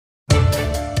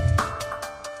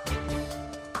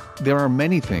There are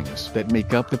many things that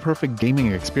make up the perfect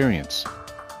gaming experience.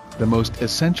 The most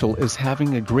essential is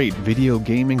having a great video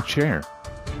gaming chair.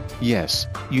 Yes,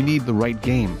 you need the right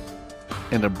game,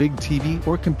 and a big TV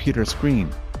or computer screen.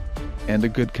 And a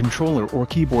good controller or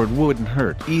keyboard wouldn't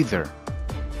hurt either.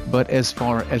 But as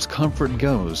far as comfort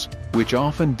goes, which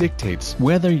often dictates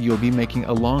whether you'll be making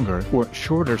a longer or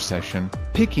shorter session,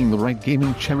 picking the right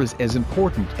gaming chair is as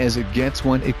important as it gets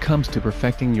when it comes to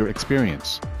perfecting your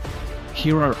experience.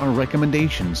 Here are our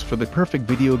recommendations for the perfect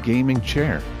video gaming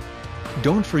chair.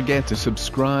 Don't forget to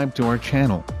subscribe to our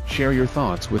channel, share your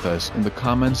thoughts with us in the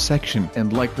comments section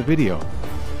and like the video.